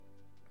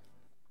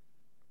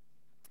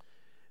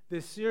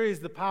This series,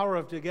 The Power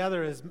of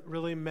Together, is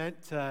really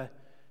meant to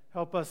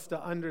help us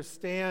to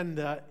understand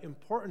the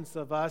importance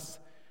of us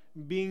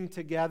being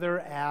together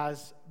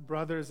as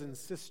brothers and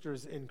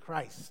sisters in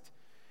Christ,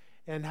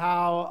 and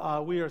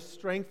how we are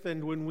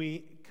strengthened when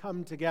we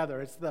come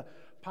together. It's the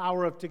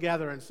power of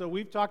together. And so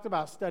we've talked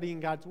about studying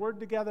God's Word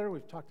together.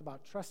 We've talked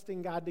about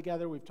trusting God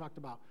together. We've talked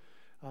about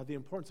the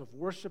importance of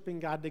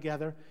worshiping God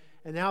together.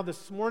 And now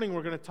this morning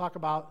we're going to talk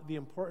about the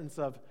importance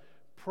of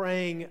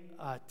praying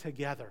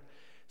together.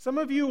 Some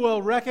of you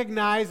will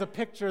recognize a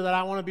picture that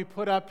I want to be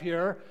put up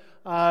here.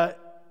 That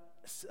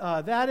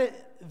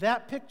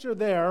picture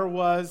there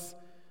was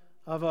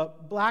of a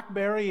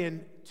BlackBerry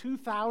in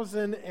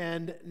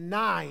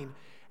 2009.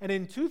 And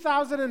in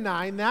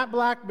 2009, that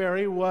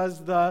BlackBerry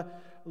was the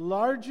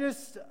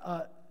largest,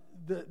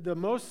 the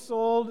most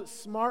sold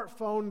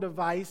smartphone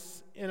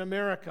device in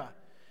America.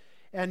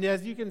 And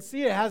as you can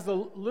see, it has a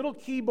little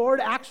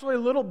keyboard, actually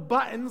little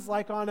buttons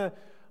like on a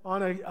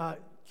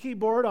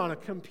keyboard on a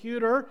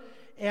computer.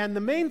 And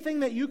the main thing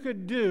that you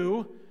could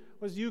do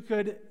was you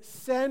could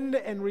send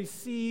and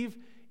receive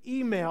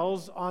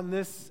emails on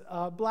this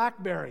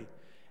BlackBerry.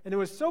 And it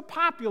was so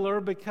popular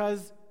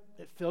because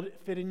it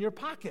fit in your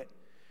pocket.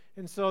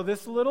 And so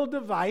this little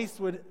device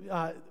would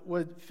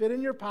fit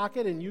in your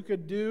pocket, and you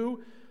could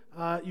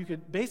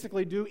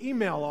basically do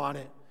email on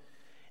it.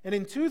 And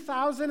in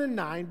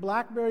 2009,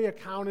 BlackBerry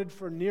accounted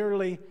for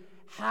nearly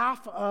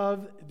half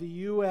of the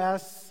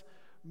U.S.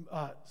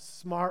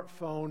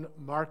 Smartphone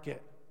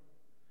market.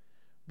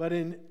 But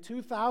in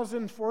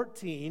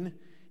 2014,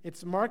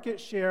 its market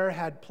share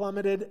had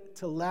plummeted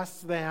to less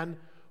than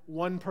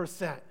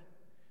 1%.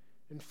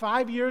 In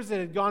 5 years, it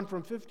had gone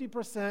from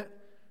 50%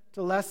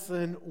 to less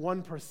than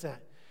 1%.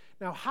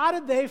 Now, how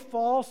did they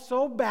fall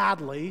so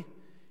badly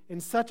in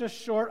such a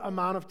short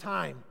amount of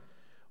time?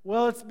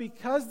 Well, it's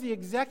because the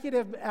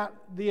executives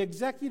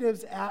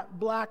at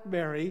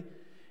BlackBerry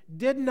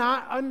did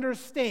not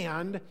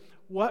understand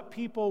what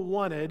people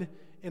wanted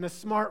in a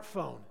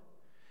smartphone.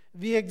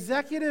 The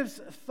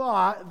executives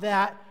thought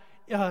that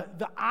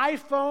the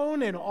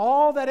iPhone and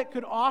all that it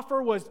could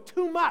offer was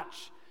too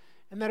much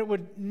and that it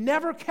would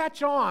never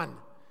catch on.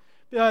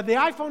 The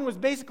iPhone was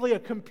basically a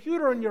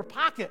computer in your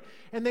pocket,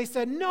 and they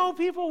said, no,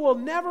 people will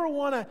never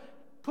want to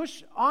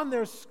push on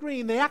their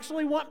screen. They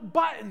actually want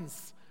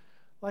buttons,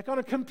 like on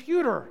a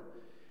computer.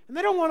 And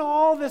they don't want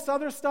all this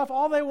other stuff.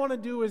 All they want to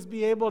do is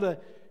be able to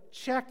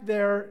check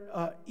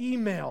their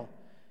email.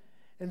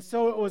 And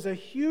so it was a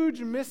huge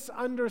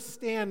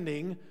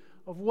misunderstanding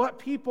of what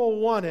people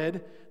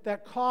wanted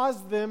that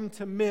caused them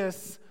to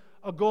miss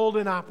a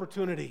golden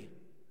opportunity.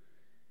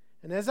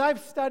 And as I've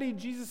studied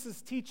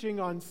Jesus' teaching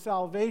on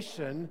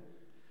salvation,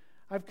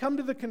 I've come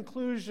to the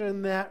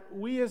conclusion that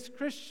we as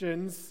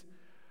Christians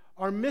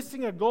are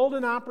missing a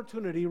golden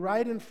opportunity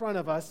right in front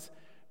of us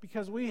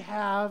because we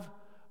have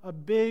a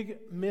big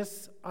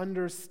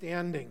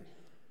misunderstanding.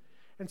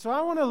 And so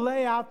I want to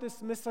lay out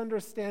this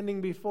misunderstanding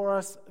before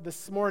us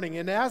this morning.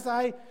 And as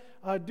I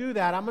do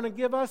that, I'm going to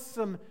give us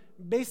some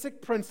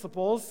basic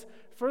principles.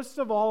 First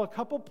of all, a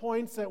couple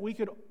points that we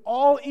could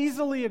all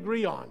easily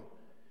agree on.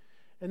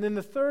 And then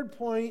the third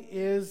point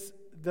is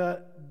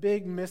the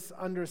big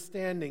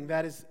misunderstanding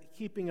that is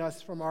keeping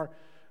us from our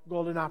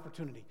golden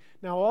opportunity.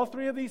 Now, all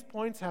three of these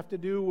points have to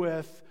do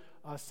with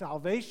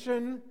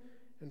salvation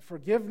and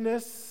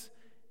forgiveness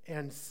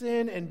and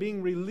sin and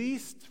being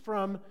released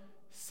from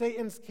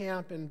Satan's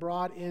camp and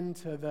brought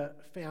into the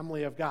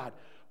family of God.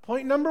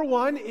 Point number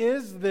one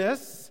is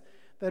this,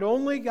 that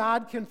only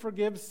God can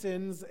forgive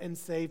sins and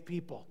save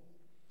people.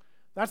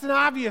 That's an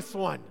obvious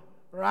one,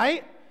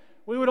 right?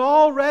 We would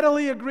all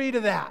readily agree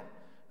to that.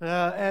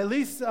 At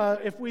least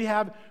if we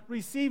have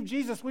received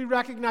Jesus, we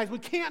recognize we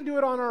can't do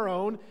it on our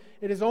own.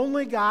 It is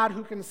only God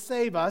who can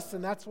save us,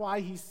 and that's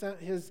why He sent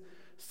His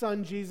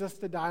Son Jesus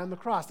to die on the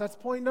cross. That's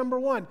point number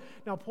one.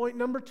 Now, point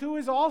number two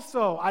is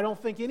also, I don't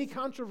think any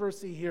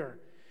controversy here.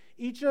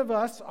 Each of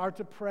us are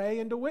to pray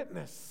and to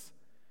witness.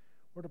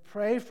 We're to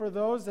pray for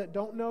those that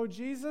don't know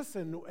Jesus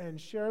and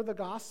share the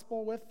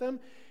gospel with them.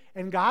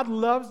 And God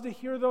loves to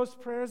hear those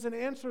prayers and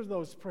answer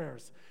those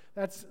prayers.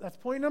 That's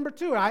point number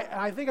two.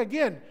 I think,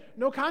 again,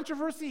 no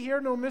controversy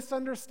here, no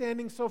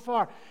misunderstanding so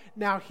far.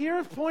 Now,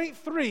 here's point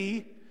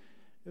three.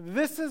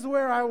 This is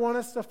where I want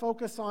us to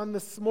focus on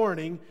this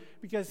morning,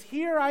 because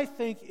here I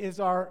think is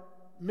our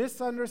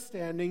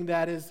misunderstanding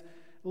that is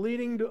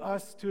leading to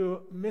us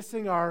to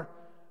missing our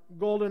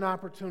golden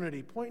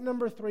opportunity. Point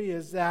number three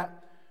is that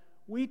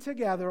we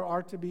together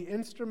are to be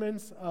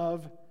instruments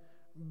of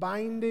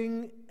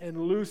binding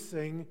and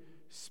loosing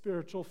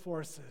spiritual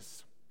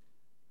forces.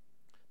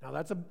 Now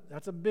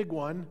that's a big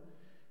one,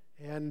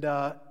 and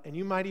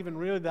you might even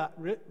read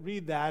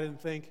that and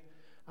think,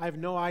 I have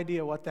no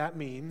idea what that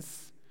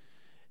means,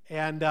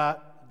 and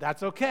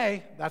that's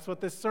okay. That's what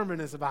this sermon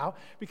is about,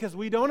 because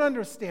we don't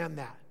understand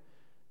that.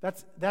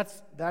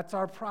 That's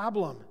our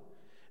problem.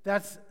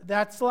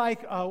 That's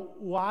like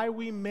why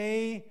we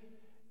may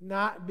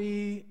not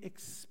be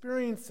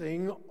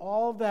experiencing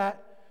all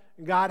that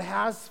God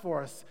has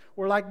for us.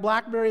 We're like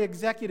BlackBerry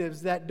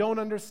executives that don't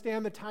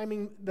understand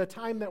the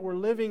time that we're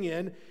living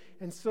in,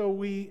 and so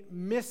we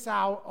miss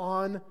out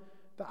on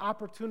the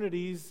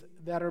opportunities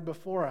that are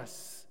before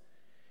us.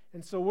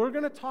 And so we're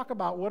going to talk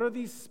about what are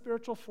these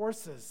spiritual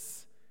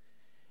forces,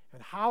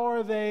 and how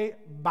are they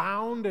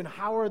bound, and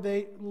how are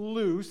they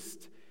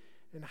loosed,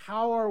 and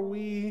how are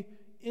we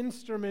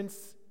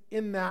instruments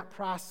in that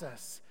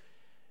process.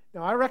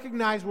 Now, I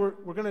recognize we're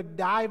going to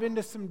dive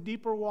into some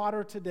deeper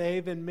water today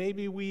than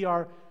maybe we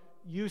are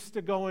used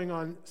to going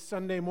on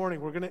Sunday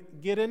morning. We're going to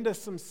get into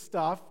some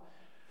stuff,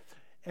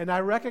 and I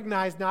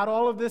recognize not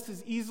all of this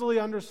is easily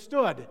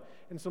understood.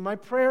 And so my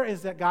prayer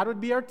is that God would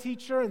be our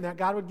teacher and that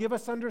God would give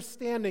us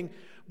understanding.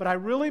 But I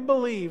really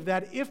believe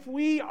that if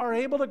we are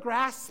able to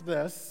grasp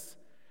this,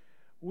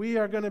 we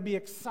are going to be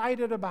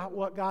excited about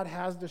what God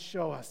has to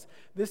show us.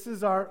 This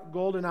is our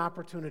golden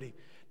opportunity.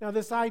 Now,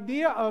 this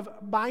idea of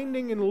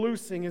binding and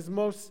loosing is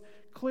most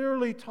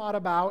clearly taught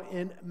about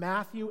in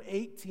Matthew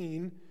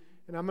 18,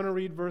 and I'm going to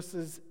read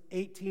verses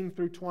 18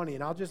 through 20,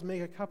 and I'll just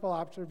make a couple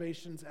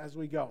observations as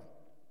we go.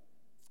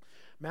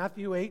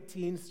 Matthew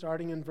 18,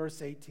 starting in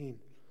verse 18.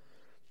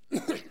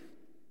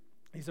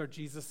 These are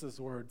Jesus'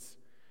 words.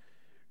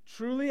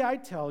 Truly I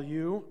tell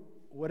you,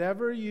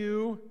 whatever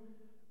you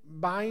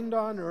bind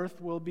on earth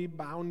will be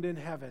bound in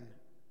heaven,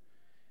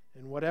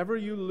 and whatever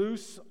you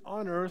loose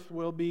on earth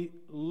will be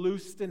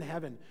loosed in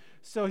heaven.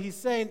 So he's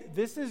saying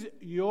this is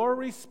your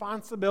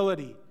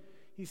responsibility.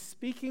 He's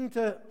speaking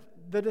to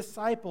the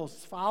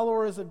disciples,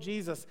 followers of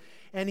Jesus,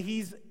 and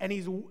he's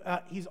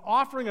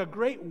offering a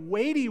great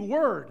weighty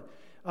word,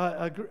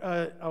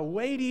 a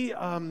weighty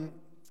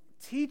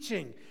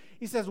teaching.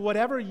 He says,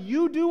 whatever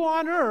you do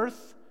on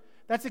earth,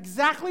 that's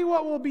exactly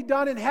what will be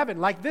done in heaven.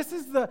 Like this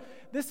is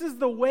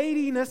the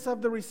weightiness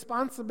of the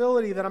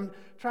responsibility that I'm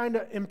trying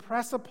to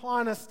impress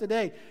upon us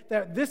today.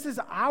 That this is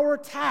our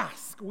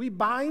task. We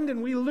bind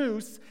and we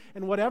loose,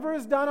 and whatever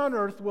is done on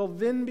earth will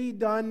then be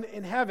done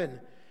in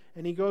heaven.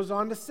 And he goes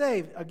on to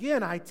say,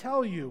 again, I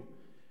tell you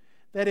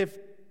that if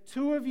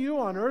two of you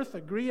on earth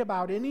agree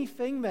about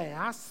anything they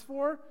ask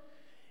for,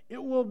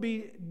 it will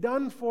be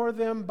done for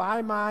them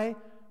by my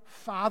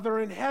Father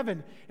in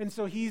heaven. And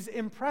so he's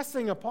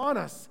impressing upon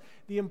us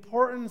the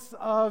importance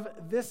of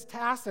this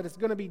task, that it's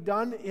going to be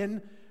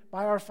done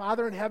by our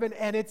Father in heaven,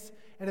 and it's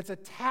a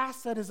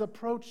task that is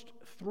approached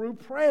through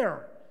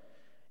prayer.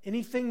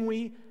 Anything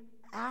we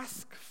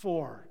ask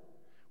for,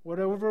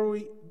 whatever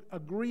we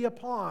agree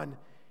upon.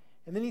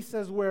 And then he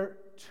says, where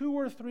two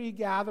or three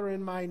gather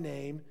in my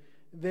name,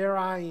 there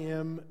I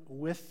am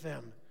with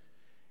them.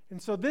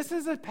 And so this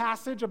is a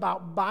passage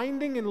about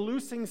binding and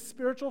loosing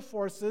spiritual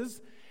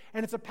forces.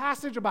 And it's a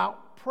passage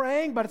about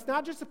praying, but it's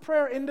not just a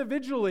prayer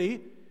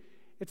individually,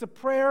 it's a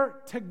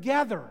prayer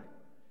together.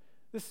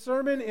 This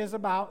sermon is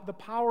about the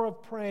power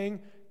of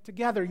praying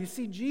together. You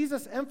see,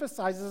 Jesus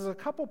emphasizes a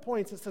couple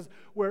points. It says,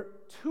 where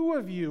two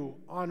of you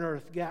on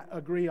earth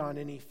agree on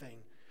anything,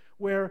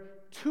 where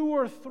two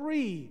or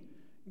three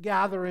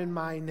gather in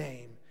my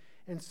name.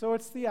 And so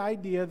it's the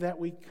idea that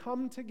we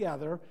come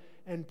together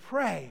and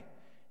pray.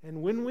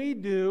 And when we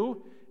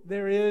do,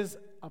 there is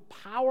a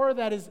power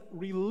that is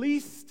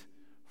released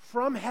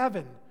from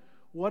heaven.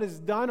 What is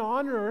done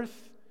on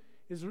earth,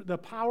 the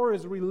power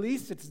is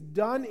released, it's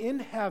done in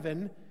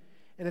heaven,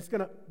 and it's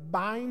going to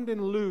bind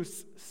and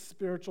loose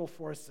spiritual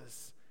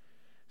forces.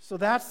 So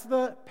that's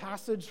the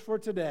passage for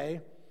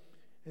today.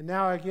 And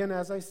now again,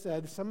 as I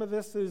said, some of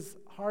this is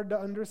hard to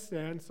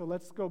understand, so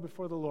let's go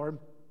before the Lord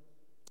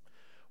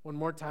one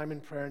more time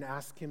in prayer and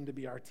ask him to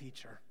be our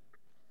teacher.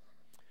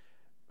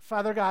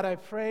 Father God, I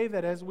pray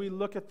that as we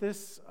look at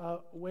this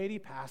weighty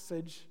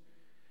passage,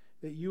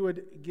 that you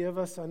would give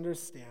us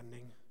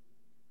understanding.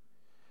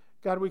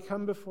 God, we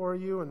come before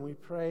you and we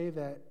pray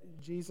that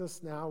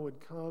Jesus now would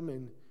come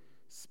and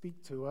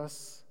speak to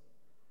us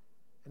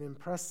and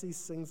impress these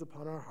things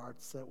upon our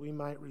hearts, that we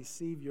might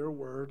receive your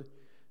word,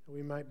 that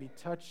we might be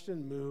touched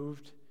and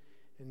moved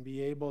and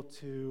be able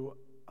to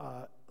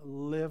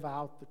live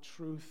out the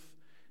truth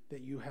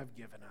that you have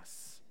given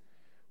us.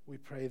 We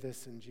pray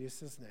this in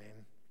Jesus'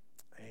 name.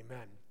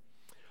 Amen.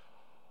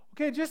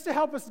 Okay, just to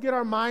help us get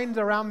our minds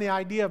around the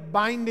idea of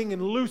binding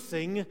and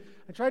loosing,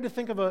 I tried to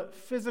think of a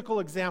physical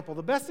example.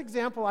 The best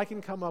example I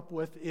can come up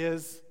with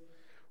is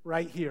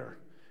right here,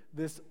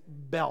 this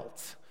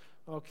belt.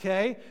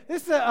 Okay?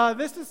 This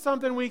is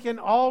something we can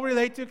all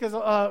relate to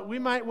because we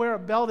might wear a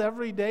belt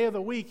every day of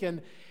the week.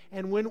 And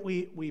when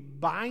we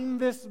bind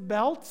this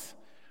belt,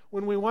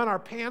 when we want our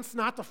pants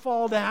not to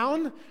fall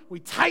down, we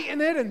tighten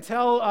it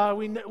until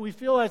we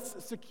feel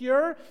it's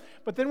secure.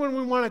 But then when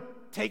we want to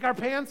take our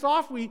pants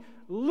off, we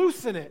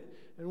loosen it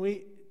and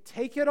we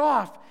take it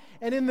off.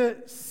 And in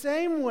the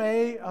same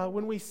way,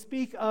 when we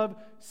speak of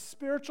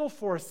spiritual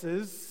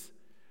forces,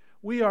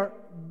 we are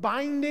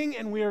binding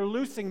and we are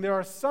loosing. There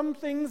are some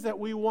things that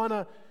we want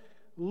to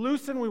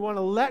loosen, we want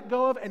to let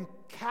go of and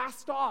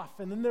cast off.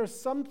 And then there's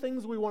some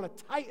things we want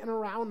to tighten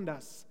around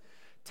us,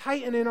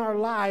 tighten in our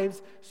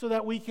lives so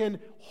that we can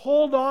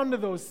hold on to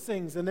those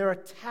things and they're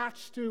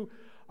attached to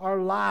our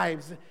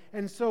lives.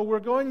 And so we're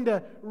going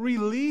to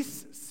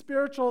release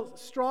spiritual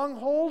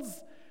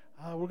strongholds.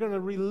 We're going to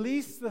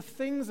release the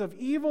things of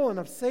evil and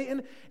of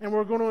Satan, and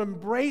we're going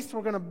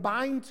to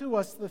bind to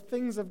us the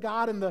things of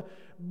God and the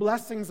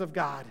blessings of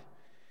God.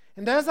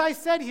 And as I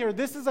said here,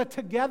 this is a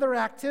together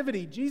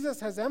activity. Jesus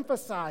has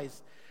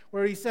emphasized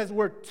where he says,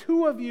 where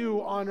two of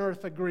you on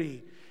earth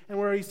agree, and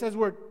where he says,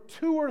 where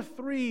two or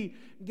three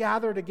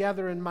gather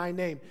together in my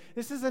name.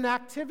 This is an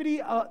activity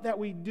that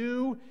we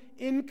do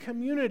in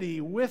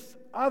community with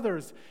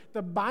others.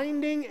 The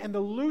binding and the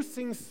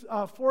loosing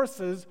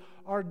forces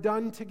are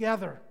done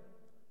together.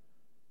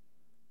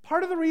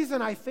 Part of the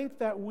reason I think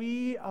that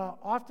we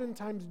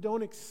oftentimes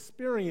don't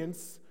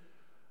experience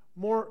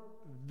more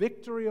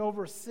victory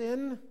over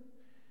sin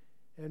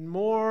and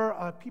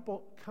more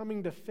people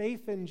coming to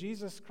faith in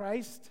Jesus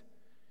Christ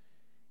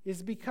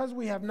is because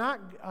we have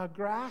not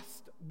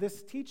grasped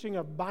this teaching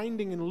of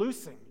binding and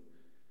loosing.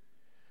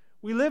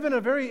 We live in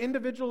a very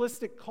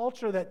individualistic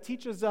culture that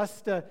teaches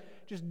us to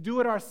just do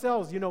it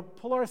ourselves,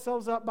 pull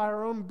ourselves up by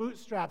our own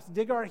bootstraps,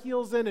 dig our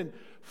heels in and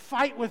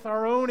fight with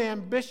our own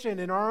ambition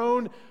and our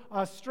own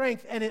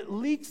strength, and it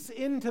leaks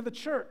into the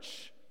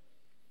church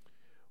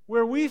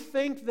where we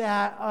think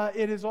that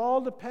it is all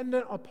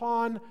dependent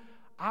upon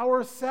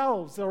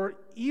ourselves, or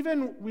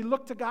even we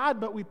look to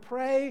God, but we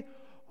pray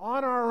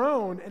on our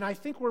own, and I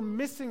think we're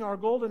missing our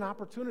golden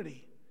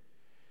opportunity.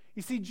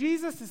 You see,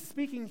 Jesus is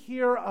speaking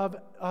here of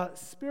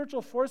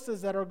spiritual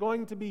forces that are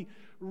going to be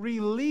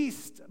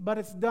released, but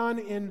it's done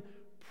in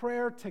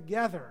prayer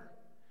together.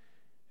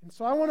 And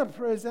so I want to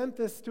present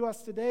this to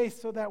us today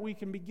so that we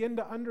can begin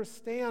to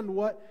understand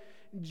what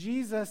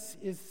Jesus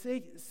is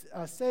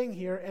saying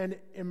here and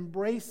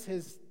embrace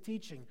his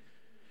teaching.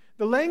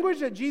 The language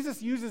that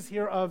Jesus uses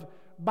here of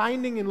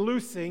binding and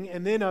loosing,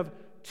 and then of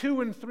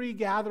 2 and 3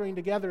 gathering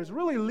together, is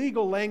really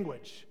legal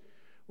language.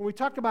 When we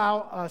talk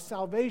about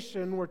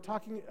salvation, we're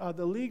talking,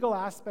 the legal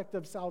aspect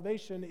of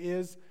salvation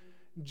is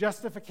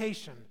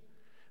justification.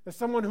 That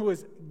someone who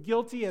is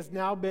guilty has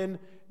now been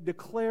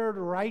declared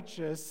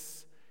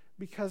righteous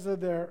because of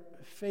their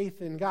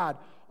faith in God.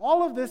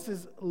 All of this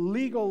is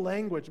legal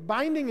language.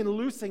 Binding and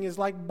loosing is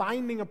like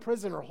binding a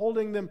prisoner,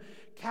 holding them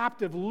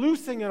captive.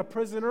 Loosing a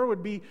prisoner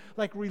would be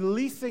like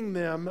releasing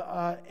them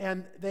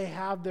and they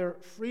have their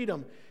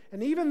freedom.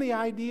 And even the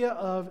idea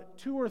of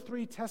 2 or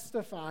 3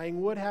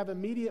 testifying would have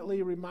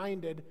immediately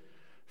reminded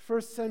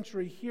first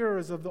century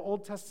hearers of the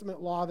Old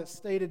Testament law that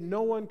stated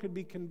no one could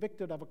be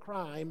convicted of a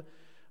crime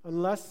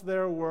unless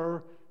there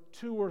were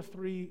 2 or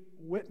 3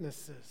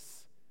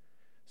 witnesses.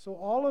 So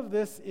all of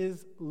this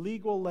is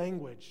legal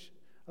language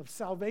of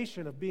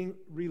salvation, of being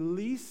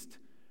released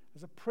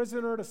as a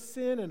prisoner to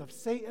sin and of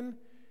Satan,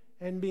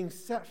 and being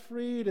set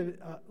free to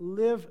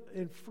live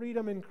in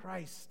freedom in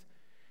Christ.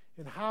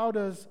 And how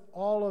does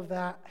all of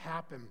that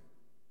happen?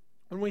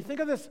 When we think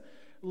of this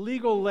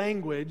legal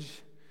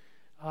language,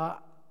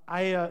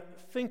 I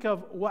think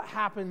of what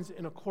happens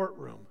in a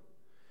courtroom.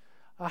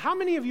 How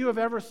many of you have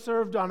ever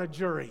served on a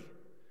jury?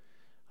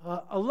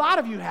 A lot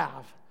of you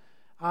have.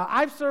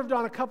 I've served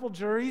on a couple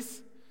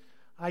juries.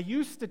 I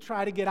used to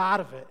try to get out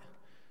of it.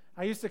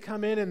 I used to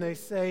come in and they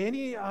say,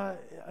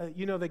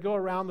 they go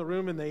around the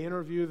room and they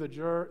interview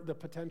the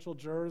potential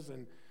jurors,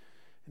 and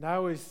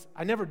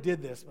I never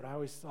did this, but I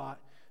always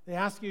thought, they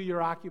ask you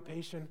your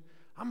occupation.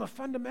 I'm a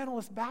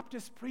fundamentalist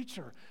Baptist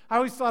preacher. I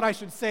always thought I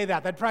should say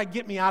that. That'd probably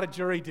get me out of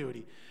jury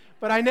duty.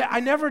 But I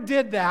never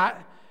did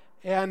that,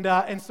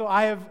 and so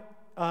I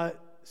have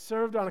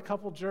served on a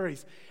couple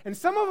juries. And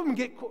some of them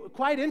get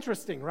quite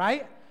interesting,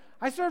 right?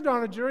 I served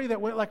on a jury that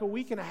went like a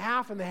week and a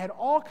half, and they had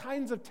all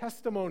kinds of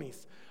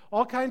testimonies,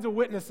 all kinds of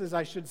witnesses,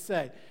 I should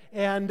say.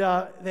 And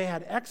they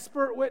had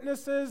expert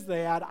witnesses,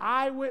 they had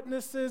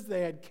eyewitnesses, they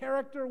had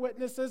character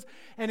witnesses,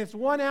 and it's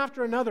one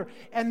after another.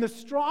 And the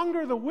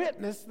stronger the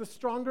witness, the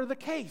stronger the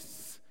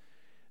case.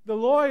 The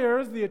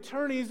lawyers, the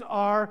attorneys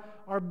are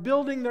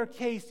building their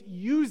case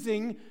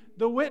using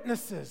the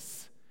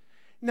witnesses.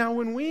 Now,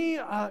 when we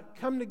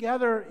come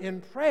together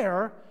in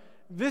prayer,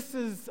 this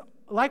is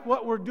like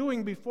what we're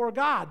doing before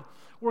God.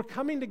 We're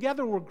coming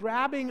together, we're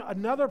grabbing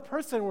another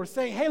person, we're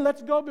saying, hey,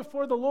 let's go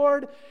before the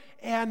Lord,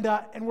 and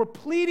we're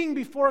pleading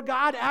before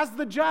God as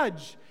the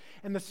judge.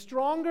 And the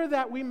stronger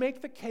that we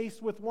make the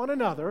case with one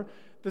another,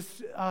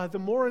 the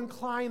more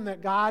inclined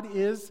that God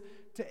is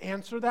to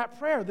answer that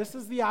prayer. This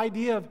is the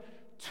idea of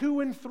 2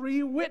 and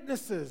 3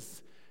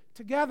 witnesses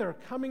together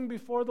coming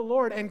before the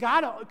Lord. And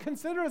God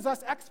considers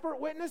us expert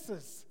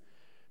witnesses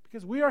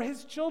because we are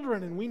his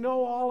children and we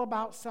know all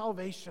about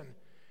salvation.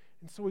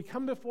 And so we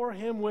come before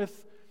him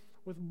with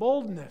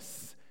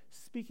boldness,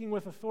 speaking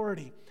with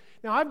authority.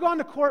 Now, I've gone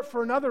to court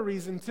for another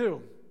reason,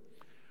 too.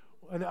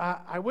 And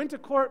I went to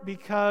court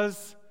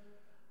because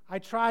I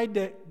tried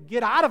to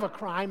get out of a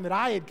crime that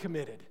I had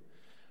committed.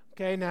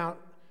 Okay, now,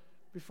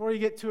 before you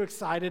get too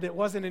excited, it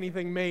wasn't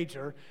anything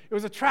major. It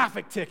was a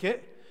traffic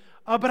ticket,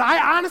 but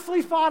I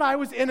honestly thought I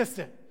was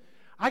innocent.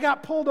 I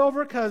got pulled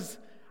over because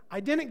I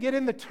didn't get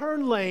in the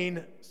turn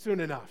lane soon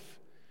enough.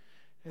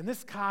 And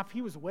this cop,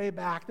 he was way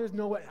back. There's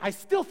no way. I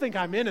still think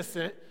I'm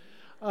innocent.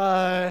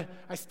 I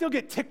still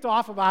get ticked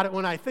off about it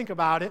when I think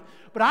about it.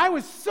 But I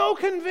was so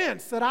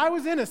convinced that I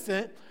was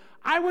innocent,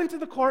 I went to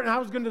the court and I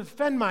was going to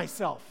defend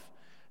myself.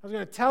 I was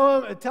going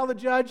to tell the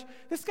judge,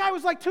 this guy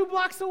was like 2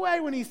 blocks away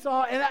when he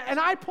saw, and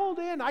I pulled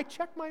in. I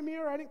checked my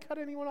mirror. I didn't cut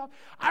anyone off.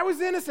 I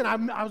was innocent.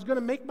 I was going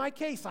to make my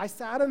case. I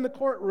sat in the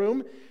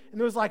courtroom, and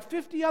there was like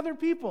 50 other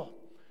people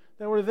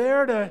that were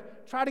there to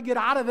try to get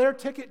out of their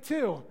ticket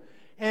too.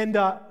 And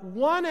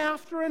one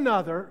after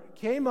another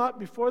came up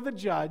before the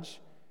judge,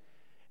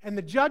 and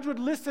the judge would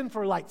listen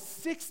for like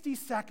 60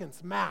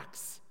 seconds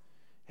max.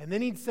 And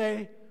then he'd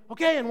say,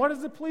 okay, and what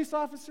does the police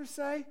officer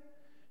say?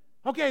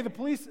 Okay, the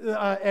police,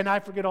 and I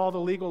forget all the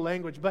legal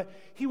language, but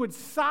he would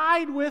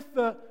side with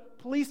the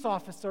police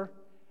officer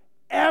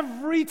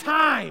every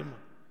time.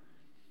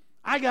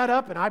 I got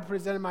up and I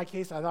presented my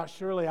case. I thought,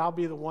 surely I'll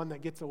be the one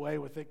that gets away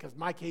with it because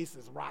my case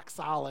is rock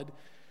solid.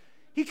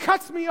 He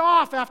cuts me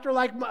off after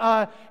like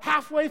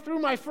halfway through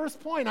my first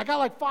point. I got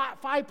like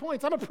 5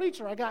 points. I'm a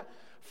preacher. I got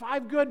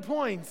 5 good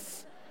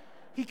points.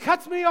 He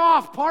cuts me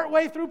off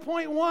partway through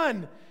point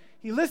 1.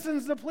 He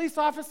listens to the police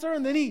officer,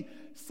 and then he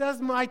says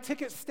my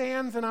ticket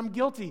stands and I'm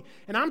guilty.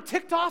 And I'm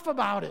ticked off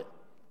about it.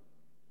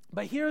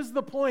 But here's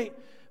the point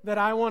that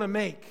I want to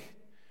make.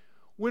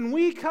 When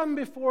we come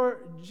before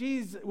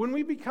Jesus, when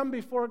we become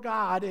before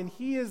God and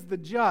He is the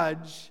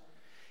judge,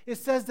 it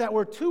says that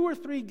where 2 or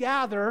 3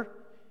 gather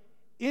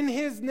in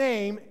His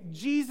name,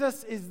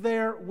 Jesus is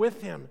there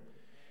with Him.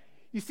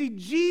 You see,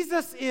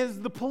 Jesus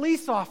is the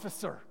police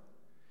officer.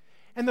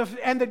 And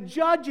the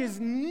judge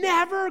is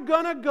never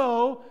going to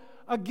go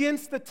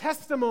against the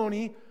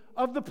testimony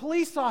of the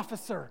police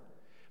officer.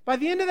 By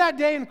the end of that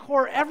day in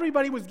court,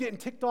 everybody was getting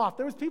ticked off.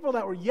 There was people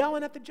that were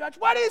yelling at the judge,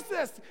 what is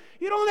this?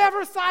 You don't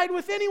ever side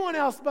with anyone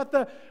else but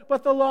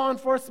the law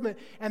enforcement.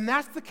 And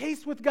that's the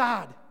case with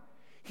God.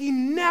 He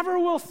never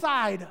will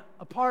side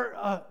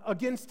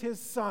against His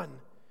Son.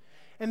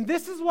 And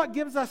this is what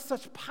gives us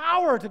such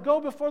power to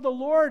go before the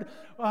Lord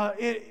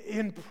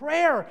in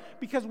prayer,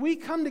 because we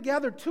come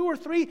together 2 or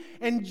 3,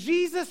 and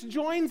Jesus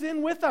joins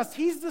in with us.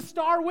 He's the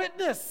star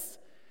witness.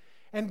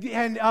 And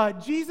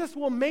Jesus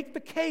will make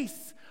the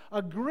case,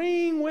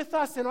 agreeing with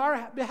us in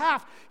our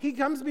behalf. He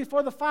comes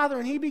before the Father,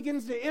 and He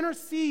begins to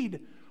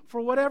intercede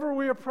for whatever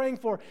we are praying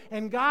for.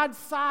 And God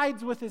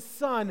sides with His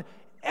Son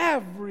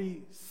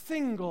every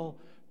single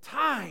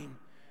time.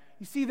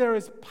 You see, there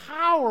is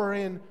power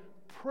in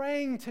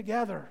praying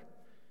together.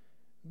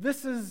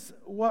 This is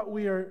what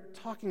we are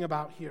talking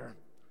about here.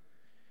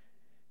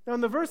 Now,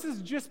 in the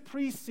verses just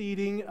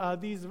preceding,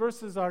 these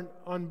verses are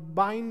on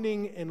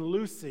binding and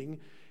loosing.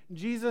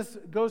 Jesus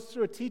goes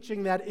through a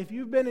teaching that if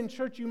you've been in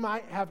church, you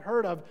might have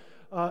heard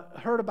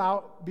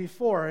about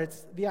before.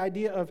 It's the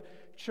idea of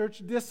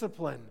church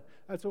discipline.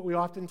 That's what we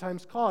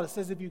oftentimes call it. It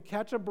says if you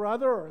catch a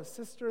brother or a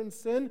sister in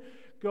sin,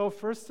 go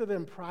first to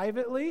them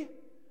privately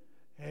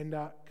and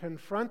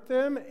confront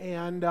them,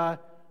 and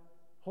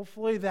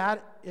hopefully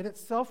that in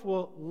itself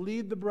will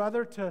lead the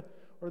brother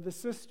or the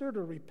sister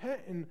to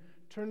repent and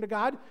turn to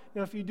God.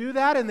 Now, if you do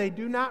that and they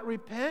do not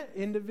repent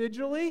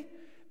individually,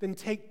 then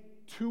take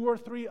 2 or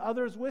 3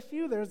 others with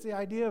you. There's the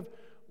idea of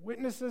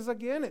witnesses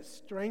again. It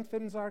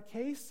strengthens our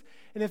case.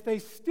 And if they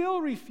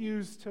still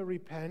refuse to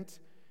repent,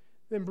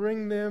 then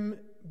bring them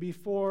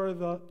before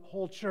the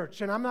whole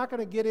church. And I'm not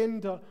going to get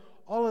into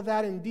all of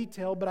that in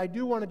detail, but I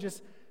do want to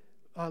just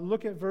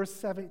look at verse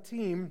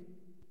 17.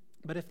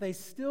 But if they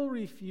still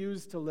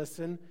refuse to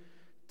listen,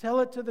 tell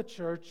it to the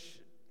church.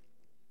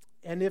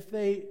 And if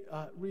they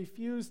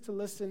refuse to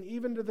listen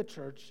even to the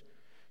church,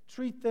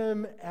 treat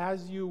them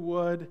as you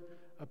would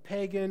a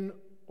pagan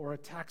or a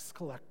tax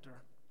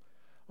collector.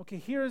 Okay,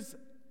 here's,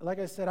 like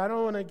I said, I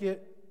don't want to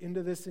get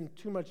into this in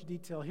too much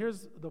detail.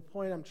 Here's the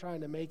point I'm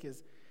trying to make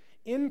is,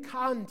 in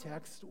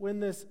context, when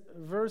this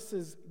verse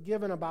is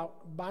given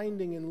about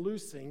binding and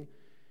loosing,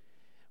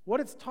 what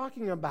it's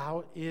talking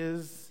about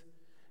is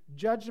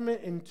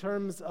judgment in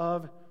terms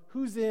of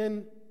who's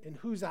in and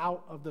who's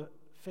out of the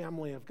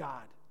family of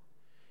God.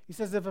 He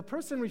says if a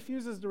person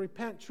refuses to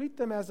repent, treat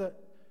them as a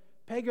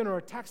pagan or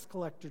a tax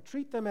collector.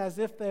 Treat them as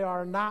if they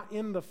are not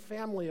in the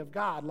family of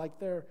God, like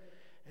they're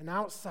an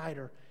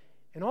outsider.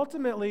 And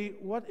ultimately,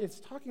 what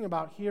it's talking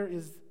about here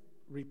is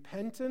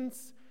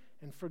repentance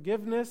and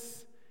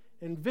forgiveness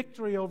and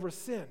victory over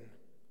sin.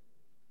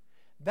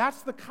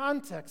 That's the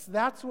context.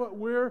 That's what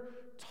we're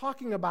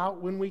talking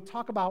about when we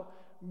talk about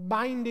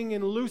binding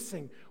and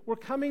loosing. We're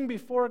coming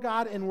before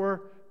God and we're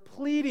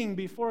pleading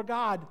before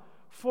God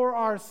for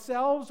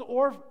ourselves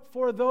or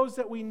for those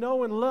that we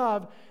know and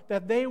love,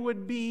 that they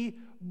would be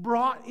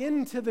brought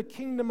into the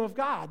kingdom of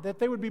God, that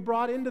they would be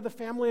brought into the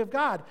family of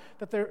God,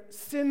 that their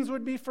sins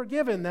would be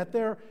forgiven, that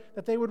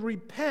they would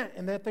repent,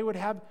 and that they would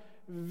have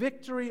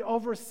victory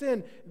over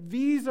sin.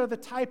 These are the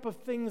type of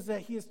things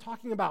that he is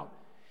talking about.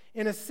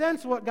 In a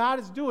sense, what God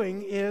is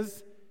doing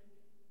is,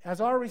 as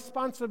our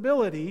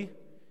responsibility,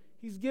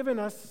 he's given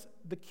us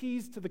the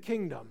keys to the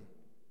kingdom.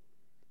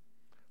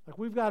 Like,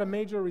 we've got a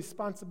major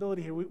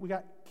responsibility here. We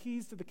got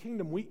keys to the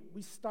kingdom. We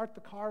start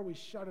the car, we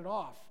shut it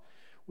off.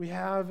 We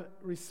have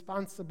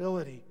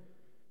responsibility.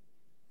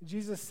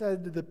 Jesus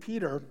said to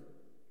Peter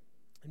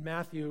in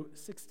Matthew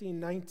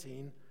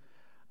 16:19,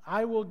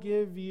 I will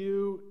give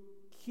you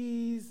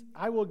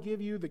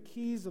the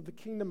keys of the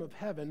kingdom of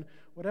heaven.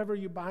 Whatever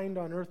you bind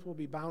on earth will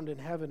be bound in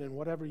heaven, and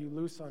whatever you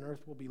loose on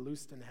earth will be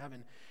loosed in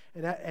heaven.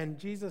 And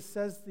Jesus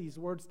says these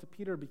words to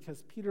Peter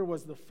because Peter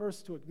was the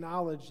first to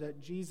acknowledge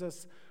that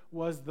Jesus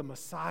was the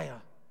Messiah.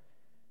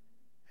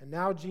 And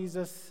now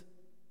Jesus,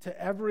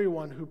 to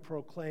everyone who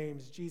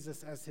proclaims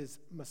Jesus as his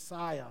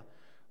Messiah,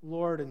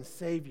 Lord and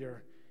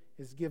Savior,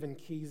 is given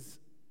keys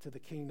to the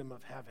kingdom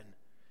of heaven.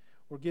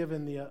 We're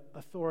given the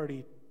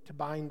authority to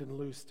bind and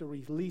loose, to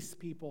release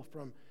people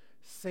from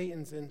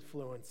Satan's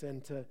influence,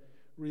 and to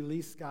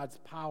release God's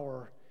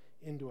power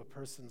into a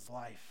person's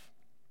life.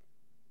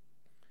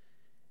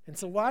 And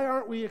so why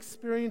aren't we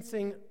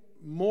experiencing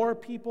more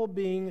people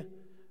being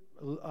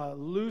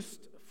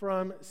loosed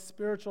from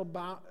spiritual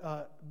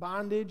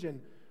bondage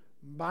and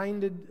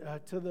binded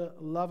to the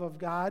love of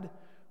God?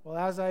 Well,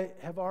 as I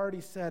have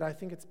already said, I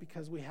think it's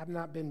because we have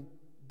not been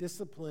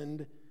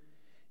disciplined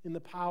in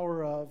the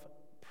power of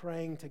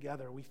praying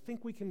together. We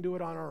think we can do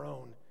it on our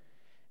own.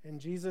 And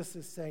Jesus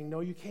is saying, no,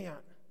 you can't.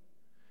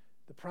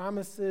 The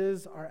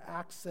promises are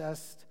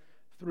accessed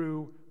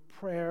through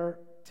prayer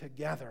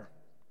together.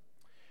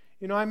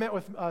 You know, I met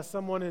with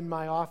someone in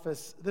my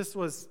office. This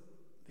was,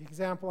 the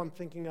example I'm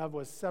thinking of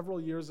was several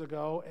years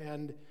ago,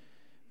 and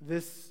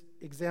this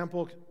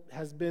example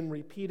has been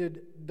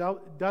repeated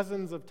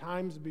dozens of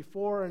times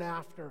before and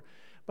after.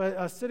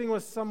 But sitting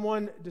with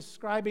someone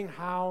describing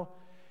how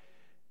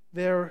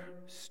they're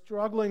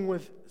struggling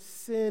with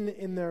sin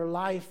in their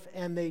life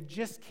and they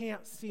just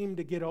can't seem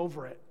to get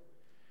over it.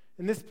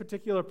 And this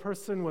particular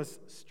person was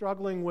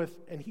struggling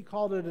with, and he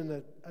called it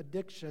an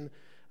addiction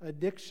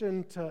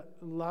to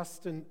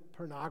lust and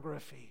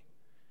pornography.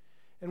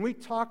 And we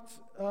talked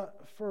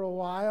for a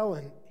while,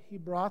 and he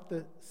brought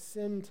the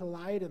sin to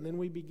light, and then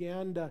we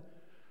began to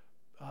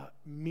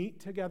meet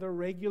together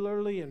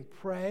regularly and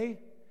pray.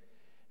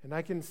 And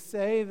I can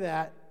say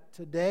that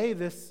today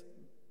this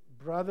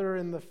brother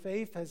in the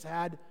faith has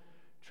had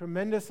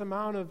tremendous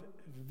amount of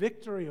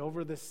victory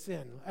over the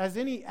sin. As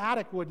any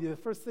addict would, the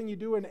first thing you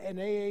do in an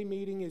AA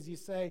meeting is you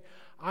say,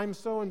 I'm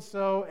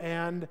so-and-so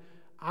and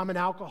I'm an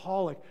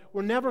alcoholic.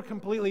 We're never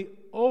completely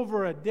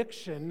over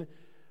addiction,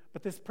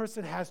 but this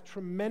person has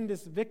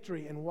tremendous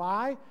victory. And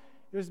why?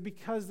 It was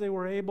because they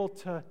were able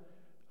to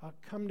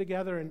come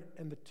together,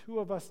 and the two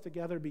of us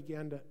together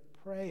began to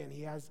pray, and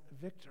he has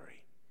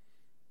victory.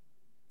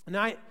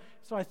 And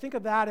so I think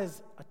of that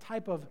as a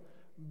type of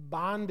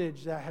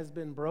bondage that has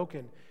been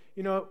broken.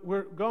 You know,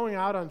 we're going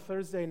out on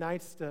Thursday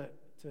nights to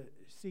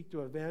seek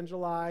to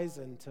evangelize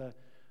and to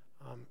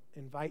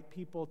invite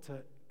people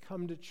to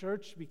come to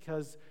church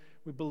because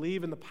we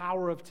believe in the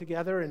power of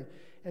together.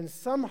 And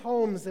some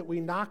homes that we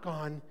knock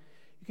on,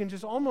 you can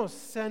just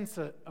almost sense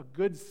a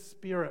good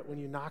spirit when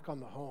you knock on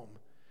the home.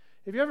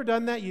 Have you ever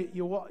done that?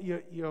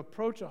 You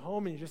approach a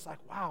home and you're just like,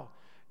 wow.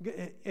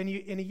 And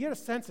you get a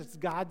sense it's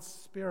God's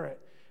spirit.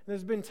 And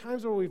there's been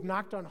times where we've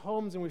knocked on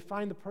homes and we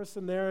find the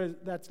person there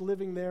that's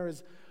living there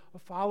is a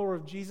follower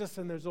of Jesus,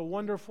 and there's a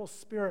wonderful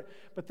spirit.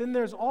 But then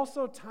there's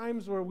also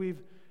times where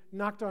we've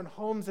knocked on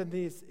homes and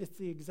it's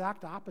the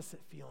exact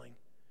opposite feeling.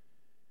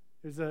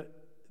 There's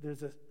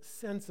a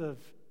sense of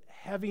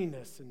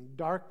heaviness and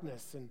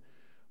darkness and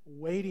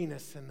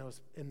weightiness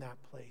in that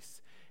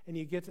place. And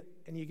you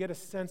get a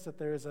sense that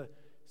there is a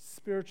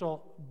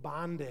spiritual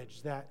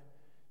bondage, that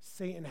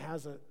Satan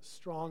has a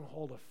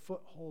stronghold, a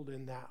foothold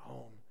in that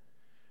home.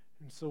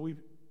 And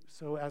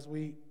so as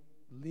we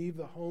leave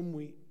the home,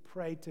 we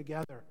pray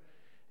together,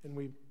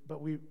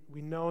 but we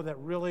know that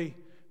really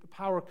the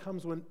power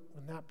comes when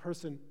that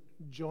person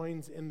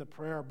joins in the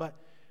prayer. But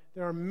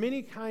there are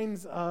many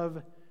kinds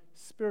of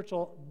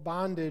spiritual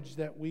bondage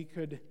that we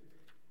could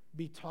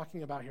be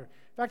talking about here.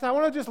 In fact, I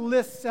want to just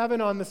list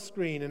 7 on the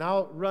screen, and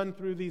I'll run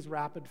through these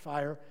rapid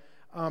fire.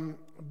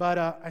 But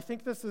I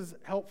think this is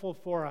helpful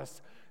for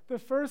us. The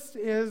first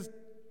is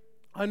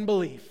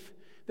unbelief.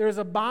 There's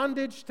a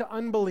bondage to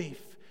unbelief.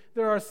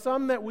 There are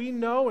some that we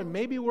know, and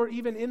maybe we're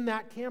even in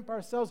that camp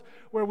ourselves,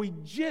 where we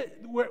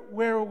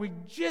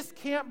just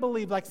can't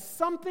believe, like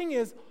something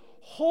is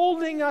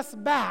holding us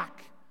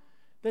back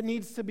that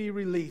needs to be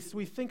released.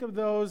 We think of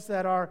those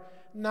that are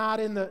not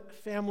in the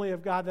family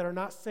of God, that are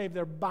not saved.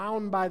 They're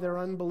bound by their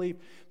unbelief.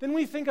 Then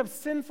we think of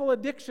sinful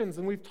addictions,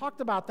 and we've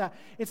talked about that.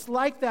 It's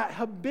like that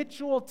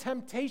habitual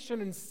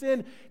temptation, and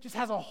sin just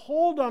has a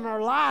hold on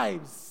our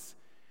lives,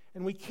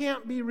 and we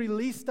can't be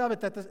released of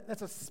it.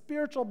 That's a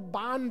spiritual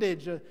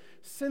bondage, a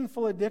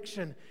sinful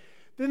addiction.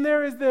 Then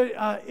there is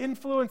the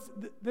influence.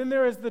 Then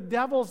there is the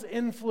devil's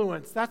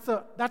influence. That's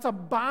a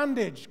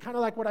bondage, kind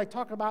of like what I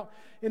talk about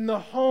in the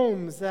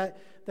homes, that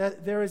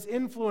there is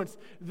influence.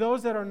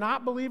 Those that are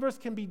not believers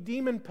can be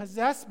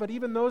demon-possessed, but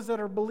even those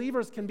that are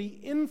believers can be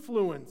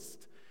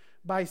influenced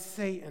by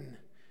Satan.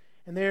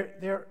 And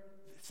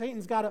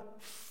Satan's got a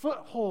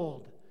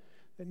foothold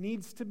that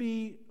needs to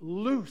be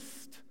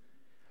loosed.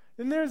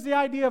 Then there's the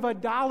idea of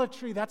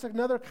idolatry. That's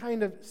another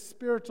kind of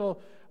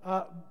spiritual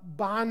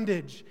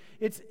bondage.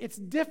 It's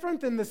different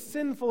than the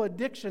sinful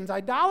addictions.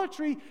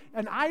 Idolatry,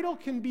 an idol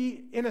can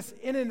be in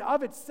and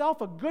of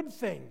itself a good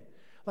thing,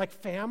 like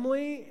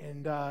family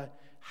and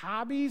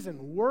hobbies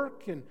and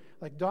work, and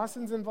like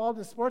Dawson's involved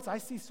in sports. I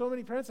see so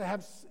many parents that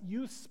have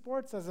youth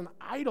sports as an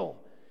idol,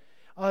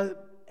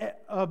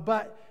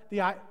 but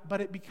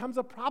it becomes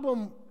a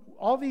problem.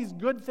 All these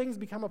good things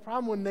become a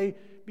problem when they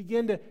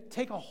begin to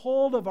take a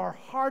hold of our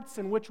hearts,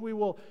 in which we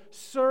will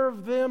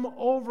serve them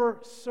over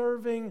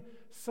serving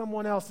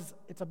someone else.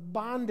 It's a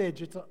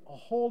bondage. It's a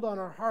hold on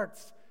our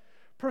hearts.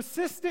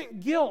 Persistent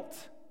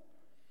guilt.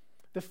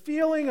 The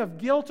feeling of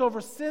guilt over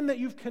sin that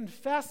you've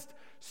confessed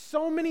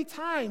so many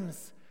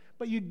times,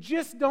 but you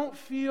just don't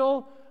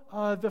feel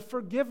the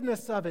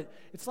forgiveness of it.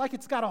 It's like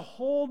it's got a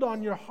hold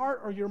on your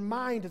heart or your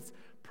mind. It's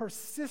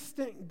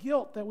persistent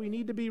guilt that we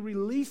need to be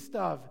released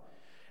of.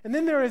 And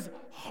then there is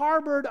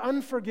harbored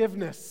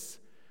unforgiveness.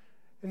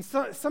 And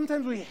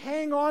sometimes we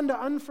hang on to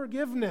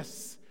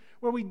unforgiveness,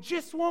 where we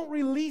just won't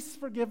release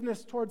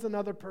forgiveness towards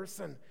another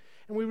person.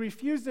 And we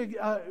refuse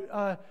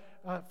to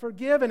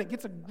forgive, and it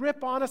gets a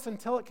grip on us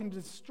until it can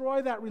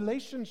destroy that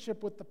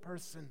relationship with the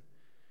person.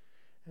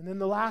 And then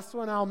the last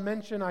one I'll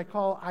mention I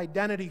call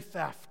identity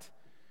theft,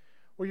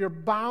 where you're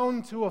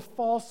bound to a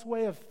false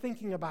way of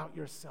thinking about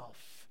yourself.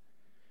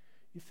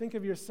 You think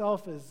of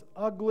yourself as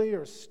ugly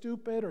or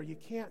stupid, or you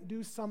can't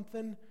do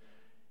something,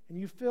 and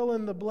you fill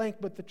in the blank.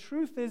 But the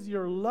truth is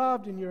you're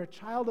loved and you're a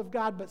child of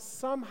God, but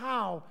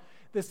somehow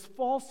this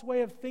false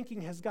way of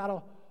thinking has got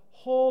a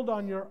hold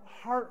on your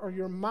heart or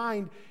your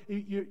mind.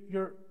 You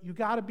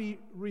got to be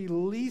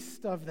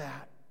released of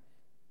that.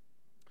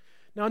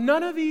 Now,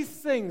 none of these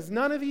things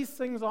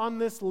on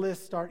this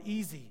list are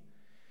easy.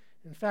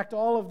 In fact,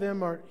 all of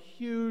them are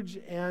huge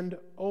and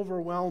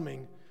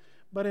overwhelming.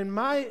 But in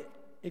my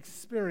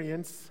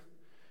experience,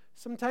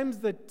 sometimes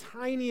the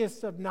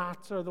tiniest of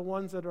knots are the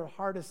ones that are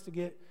hardest to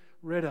get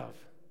rid of.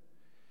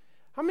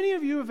 How many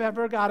of you have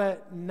ever got a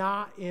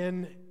knot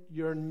in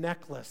your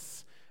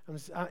necklace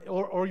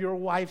or your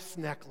wife's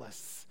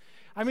necklace?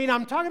 I mean,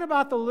 I'm talking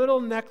about the little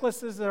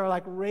necklaces that are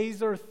like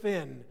razor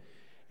thin,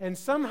 and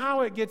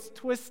somehow it gets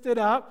twisted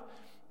up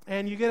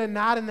and you get a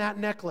knot in that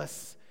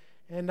necklace.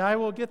 And I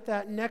will get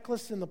that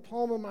necklace in the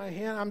palm of my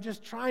hand. I'm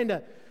just trying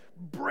to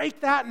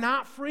break that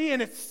knot free,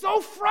 and it's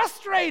so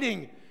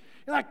frustrating.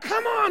 You're like,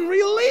 come on,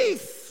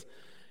 release.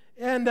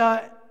 And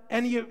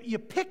you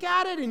pick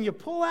at it, and you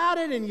pull at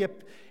it,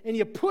 and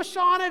you push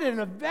on it, and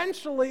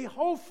eventually,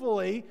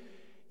 hopefully,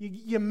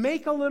 you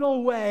make a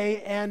little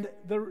way, and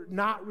the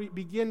knot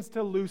begins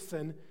to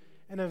loosen,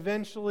 and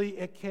eventually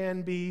it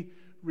can be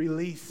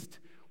released.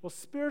 Well,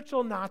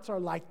 spiritual knots are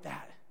like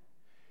that.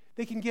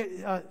 They can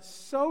get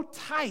so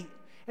tight,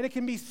 and it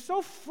can be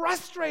so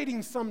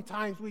frustrating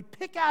sometimes. We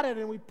pick at it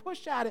and we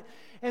push at it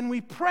and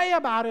we pray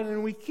about it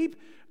and we keep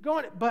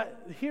going.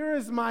 But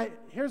here's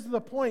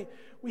the point.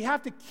 We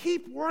have to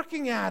keep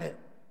working at it.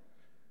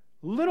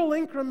 Little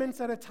increments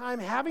at a time,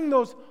 having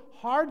those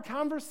hard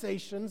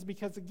conversations,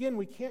 because again,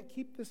 we can't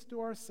keep this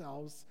to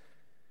ourselves,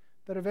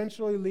 that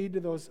eventually lead to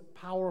those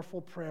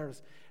powerful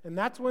prayers. And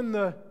that's when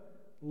the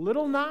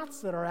little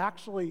knots that are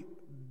actually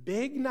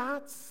big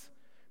knots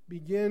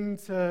begin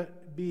to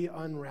be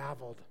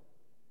unraveled.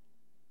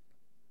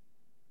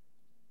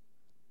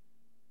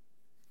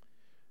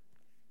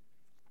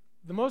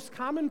 The most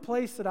common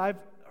place that I've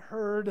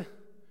heard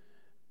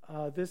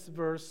this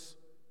verse,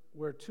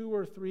 where 2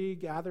 or 3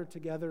 gather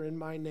together in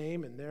my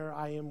name, and there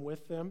I am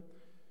with them,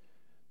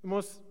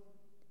 the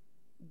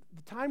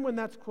time when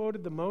that's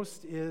quoted the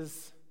most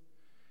is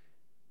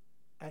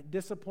at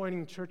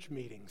disappointing church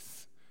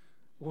meetings.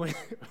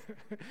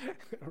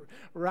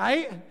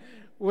 Right?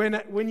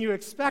 When you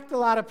expect a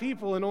lot of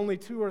people and only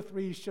 2 or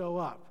 3 show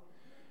up,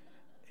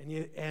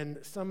 and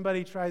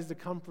somebody tries to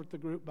comfort the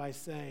group by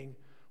saying,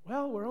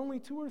 well, we're only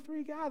 2 or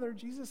 3 gathered.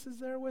 Jesus is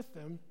there with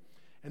them.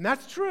 And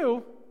that's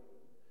true.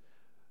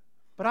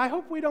 But I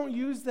hope we don't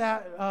use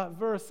that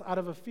verse out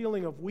of a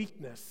feeling of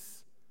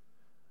weakness.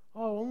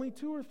 Oh, only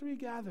 2 or 3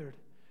 gathered.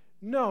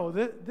 No,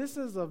 this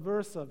is a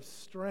verse of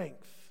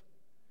strength.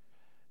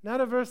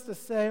 Not a verse to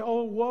say,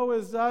 oh, woe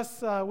is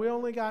us, we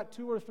only got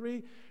 2 or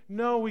 3.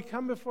 No, we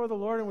come before the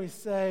Lord and we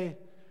say,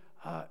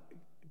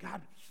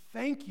 God,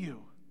 thank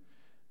you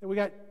that we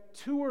got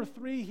 2 or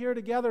 3 here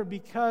together,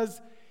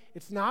 because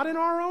it's not in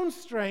our own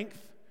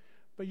strength,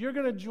 but you're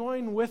going to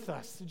join with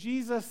us.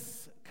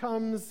 Jesus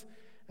comes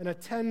and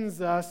attends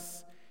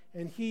us,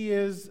 and he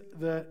is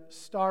the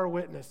star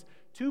witness.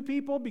 2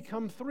 people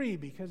become 3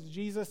 because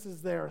Jesus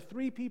is there.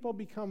 3 people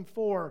become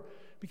 4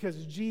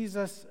 because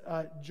Jesus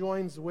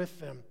joins with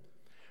them.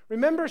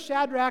 Remember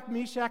Shadrach,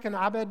 Meshach, and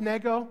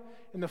Abednego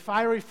in the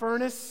fiery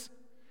furnace?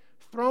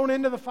 Thrown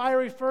into the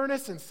fiery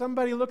furnace, and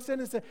somebody looks in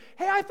and says,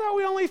 hey, I thought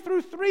we only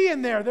threw 3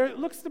 in there. There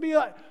looks to be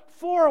like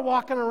 4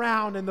 walking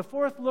around, and the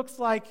 4th looks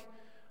like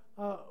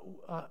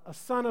a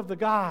son of the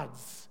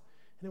gods.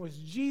 And it was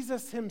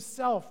Jesus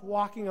himself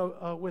walking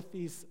with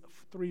these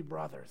 3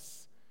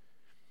 brothers.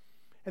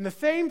 And the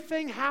same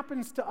thing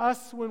happens to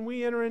us when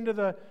we enter into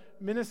the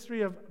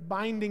ministry of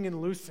binding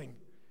and loosing.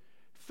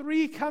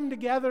 3 come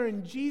together,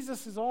 and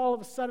Jesus is all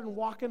of a sudden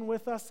walking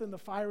with us in the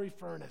fiery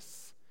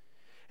furnace.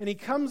 And he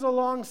comes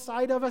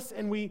alongside of us,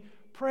 and we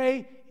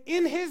pray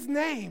in his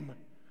name,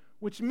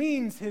 which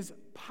means his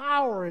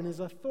power and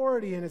his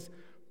authority and his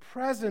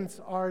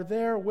presence are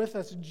there with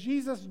us.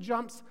 Jesus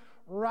jumps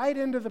right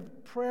into the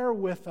prayer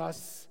with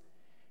us,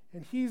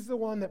 and he's the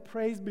one that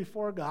prays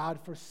before God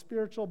for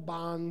spiritual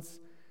bonds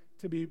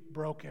to be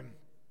broken.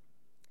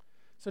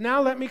 So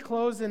now let me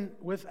close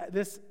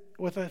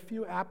with a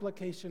few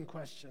application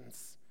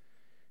questions.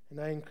 And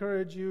I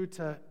encourage you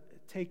to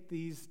take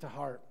these to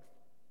heart.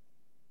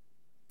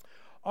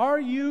 Are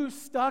you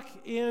stuck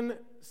in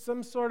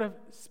some sort of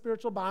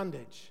spiritual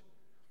bondage?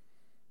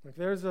 Like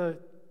there's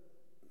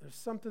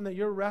something that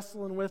you're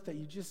wrestling with that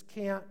you just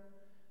can't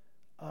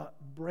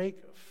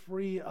break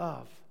free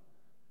of.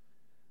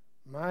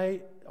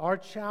 Our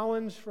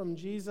challenge from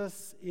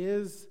Jesus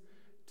is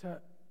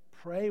to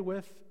pray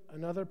with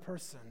another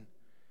person.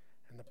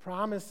 And the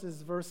promise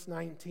is verse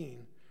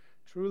 19.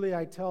 Truly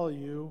I tell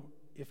that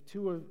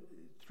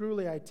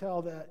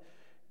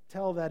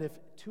if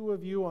 2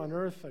 of you on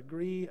earth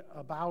agree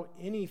about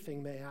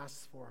anything they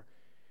ask for,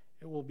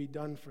 it will be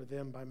done for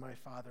them by my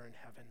Father in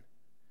heaven.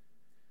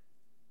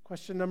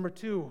 Question number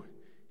 2,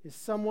 is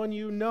someone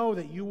you know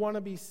that you want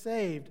to be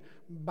saved,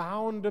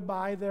 bound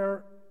by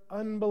their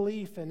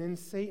unbelief and in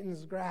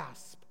Satan's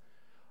grasp?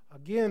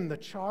 Again, the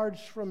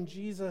charge from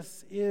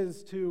Jesus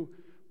is to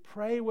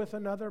pray with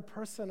another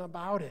person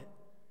about it.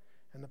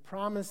 And the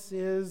promise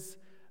is,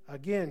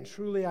 again,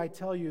 truly I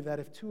tell you that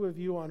if 2 of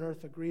you on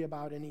earth agree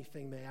about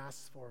anything they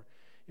ask for,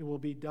 it will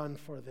be done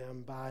for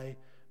them by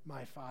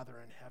my Father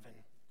in heaven.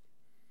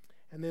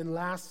 And then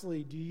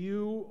lastly, do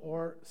you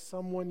or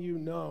someone you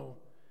know,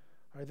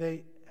 are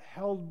they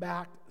held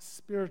back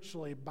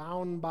spiritually,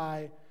 bound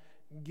by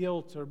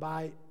guilt or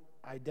by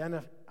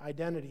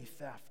identity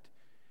theft?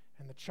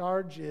 And the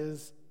charge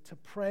is to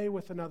pray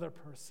with another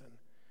person.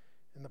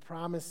 And the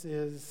promise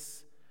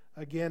is,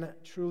 again,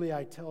 truly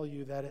I tell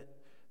you that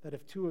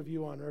if 2 of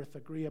you on earth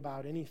agree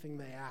about anything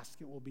they ask,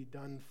 it will be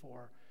done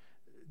for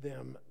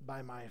them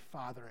by my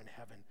Father in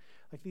heaven.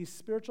 Like these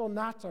spiritual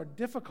knots are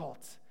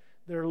difficult.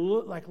 They're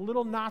like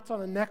little knots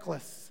on a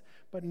necklace,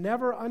 but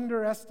never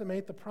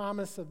underestimate the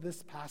promise of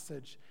this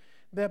passage,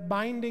 that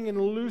binding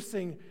and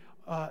loosing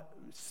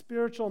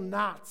spiritual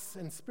knots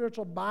and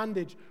spiritual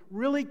bondage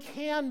really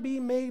can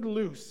be made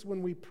loose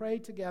when we pray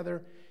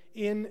together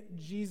in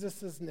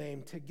Jesus'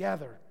 name,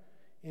 together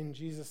in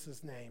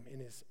Jesus' name, in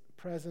his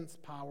presence,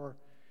 power,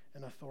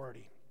 and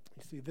authority.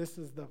 You see, this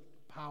is the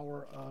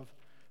power of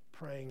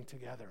praying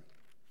together.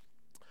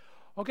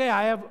 Okay,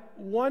 I have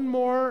one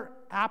more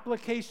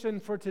application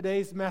for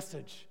today's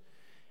message,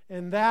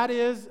 and that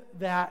is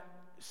that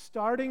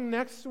starting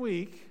next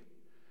week,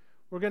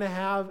 we're going to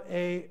have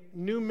a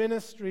new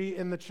ministry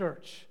in the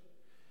church.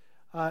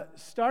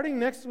 Starting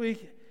next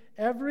week,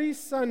 every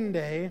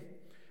Sunday,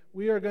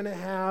 we are going to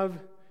have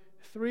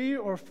 3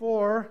 or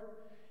 4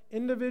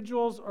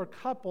 individuals or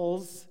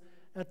couples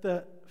at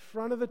the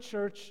front of the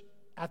church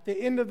at the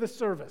end of the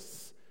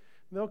service.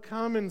 They'll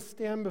come and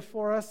stand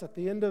before us at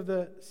the end of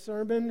the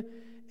sermon,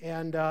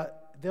 and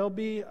they'll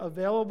be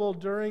available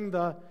during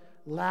the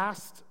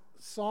last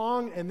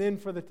song and then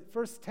for the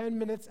first 10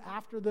 minutes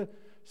after the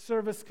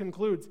service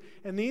concludes.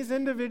 And these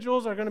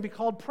individuals are going to be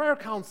called prayer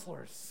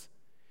counselors.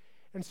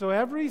 And so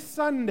every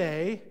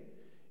Sunday,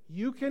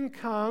 you can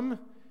come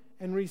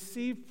and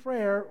receive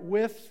prayer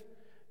with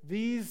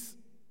these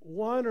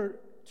 1 or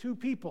 2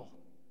 people.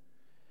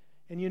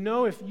 And you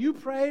know, if you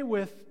pray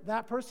with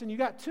that person, you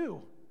got 2.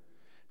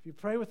 If you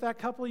pray with that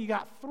couple, you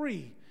got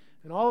 3.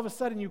 And all of a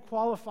sudden, you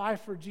qualify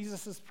for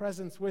Jesus'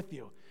 presence with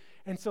you.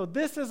 And so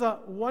this is a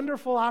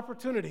wonderful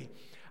opportunity.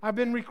 I've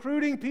been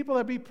recruiting people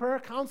to be prayer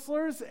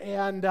counselors,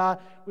 and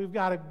we've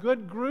got a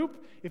good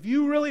group. If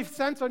you really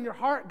sense on your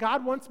heart,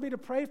 God wants me to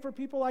pray for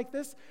people like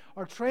this,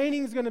 our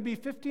training is going to be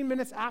 15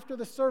 minutes after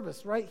the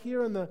service, right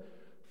here in the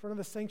front of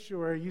the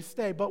sanctuary. You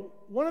stay.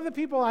 But one of the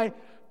people I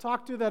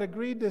talked to that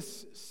agreed to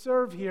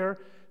serve here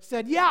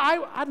said,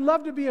 yeah, I'd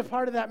love to be a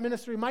part of that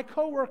ministry. My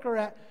coworker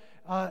at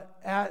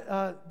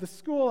the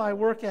school I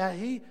work at,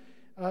 he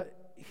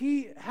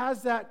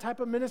has that type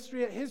of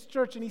ministry at his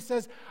church, and he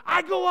says,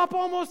 I go up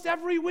almost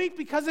every week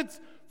because it's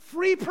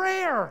free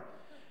prayer.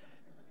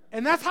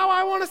 And that's how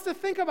I want us to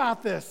think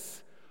about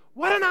this.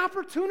 What an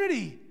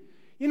opportunity.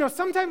 You know,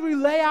 sometimes we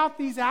lay out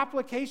these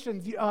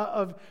applications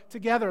of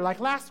together. Like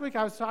last week,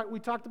 we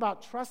talked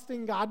about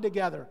trusting God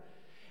together.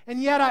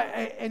 And yet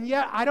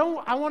I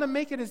want to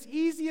make it as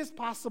easy as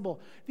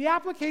possible. The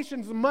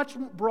application is much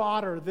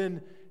broader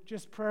than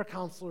just prayer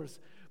counselors.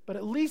 But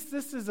at least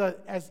this is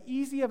as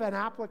easy of an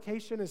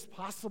application as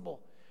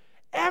possible.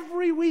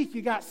 Every week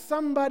you got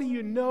somebody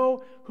you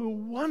know who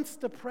wants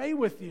to pray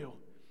with you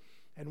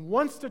and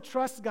wants to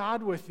trust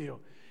God with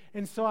you.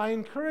 And so I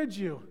encourage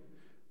you,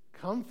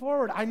 come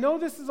forward. I know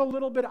this is a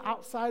little bit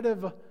outside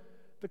of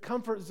the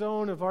comfort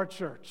zone of our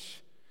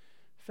church.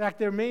 In fact,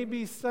 there may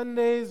be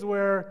Sundays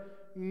where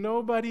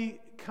nobody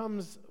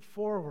comes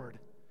forward.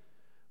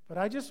 But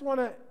I just want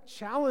to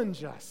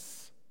challenge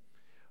us.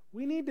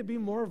 We need to be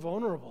more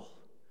vulnerable.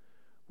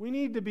 We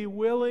need to be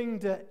willing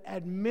to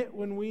admit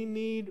when we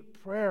need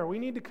prayer. We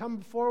need to come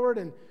forward,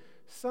 and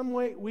some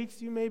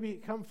weeks you maybe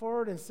come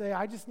forward and say,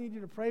 I just need you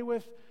to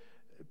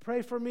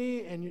pray for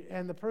me,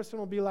 and the person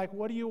will be like,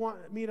 what do you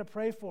want me to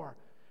pray for?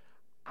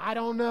 I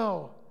don't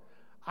know.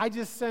 I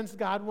just sense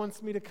God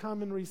wants me to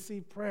come and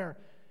receive prayer.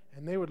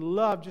 And they would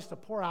love just to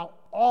pour out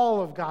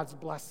all of God's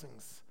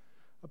blessings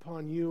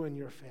upon you and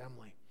your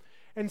family.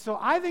 And so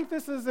I think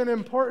this is an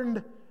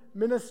important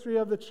ministry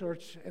of the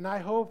church, and I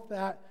hope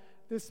that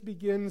this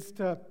begins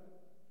to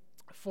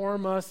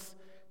form us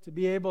to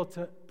be able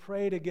to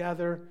pray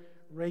together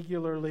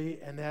regularly,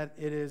 and that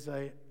it is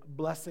a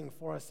blessing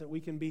for us that we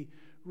can be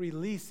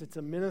released. It's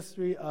a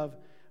ministry of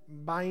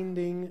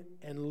binding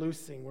and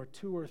loosing, where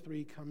 2 or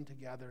 3 come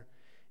together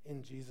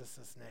in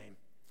Jesus' name.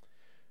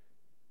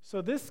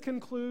 So this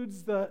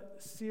concludes the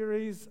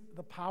series,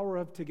 The Power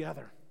of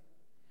Together.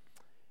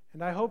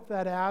 And I hope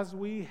that as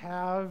we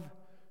have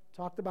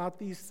talked about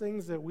these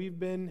things, that we've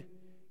been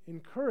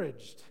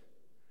encouraged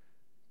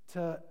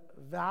to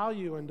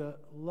value and to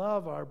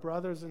love our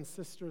brothers and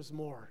sisters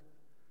more.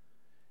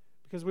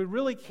 Because we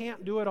really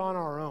can't do it on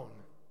our own.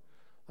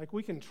 Like,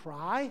 we can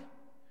try,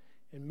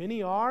 and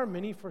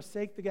many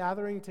forsake the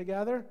gathering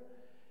together.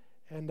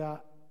 And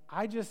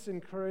I just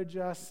encourage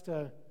us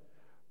to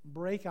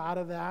break out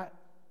of that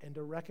and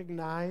to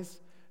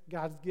recognize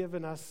God's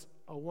given us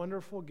a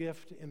wonderful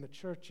gift in the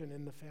church and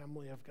in the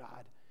family of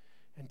God,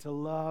 and to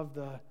love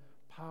the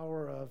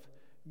power of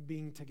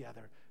being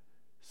together.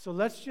 So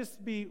let's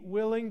just be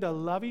willing to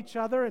love each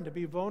other and to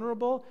be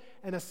vulnerable,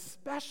 and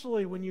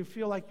especially when you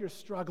feel like you're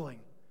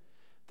struggling.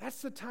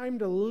 That's the time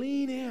to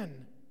lean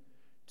in.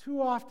 Too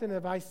often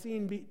have I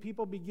seen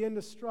people begin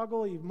to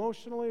struggle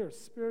emotionally or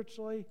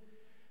spiritually,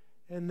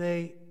 and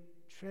they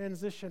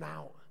transition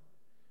out.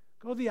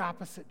 Go the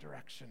opposite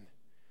direction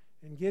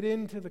and get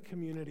into the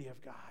community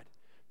of God,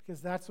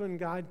 because that's when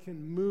God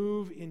can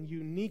move in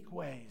unique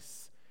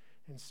ways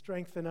and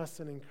strengthen us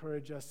and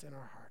encourage us in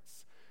our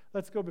hearts.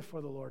 Let's go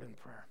before the Lord in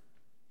prayer.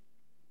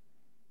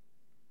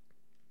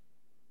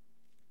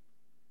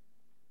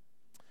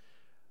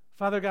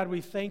 Father God, we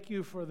thank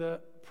you for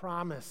the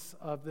promise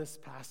of this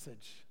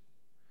passage,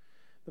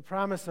 the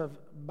promise of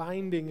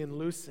binding and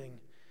loosing.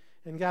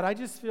 And God, I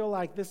just feel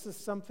like this is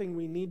something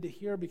we need to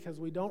hear because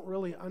we don't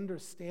really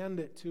understand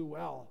it too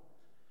well.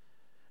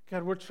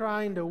 God, we're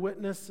trying to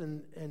witness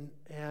and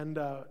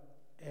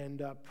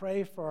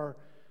pray for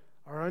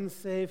our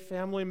unsaved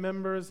family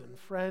members and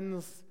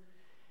friends,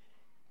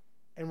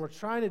 and we're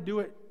trying to do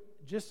it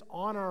just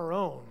on our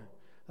own.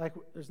 Like,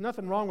 there's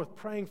nothing wrong with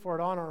praying for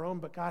it on our own,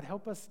 but God,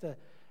 help us to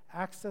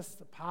access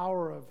the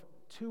power of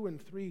 2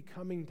 and 3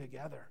 coming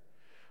together.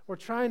 We're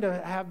trying to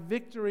have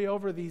victory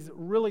over these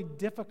really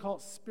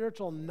difficult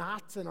spiritual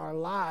knots in our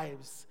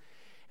lives,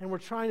 and we're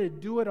trying to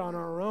do it on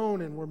our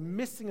own, and we're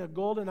missing a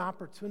golden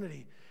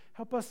opportunity.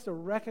 Help us to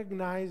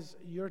recognize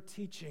your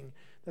teaching,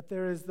 that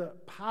there is the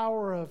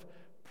power of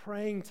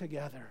praying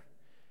together.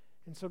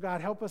 And so,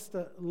 God, help us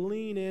to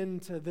lean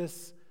into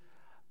this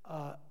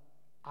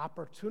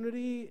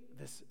opportunity,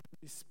 this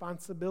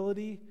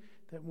responsibility,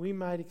 that we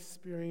might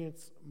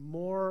experience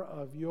more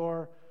of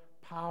your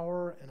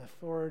power and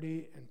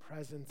authority and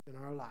presence in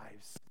our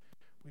lives.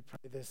 We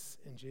pray this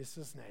in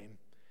Jesus' name.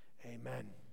 Amen.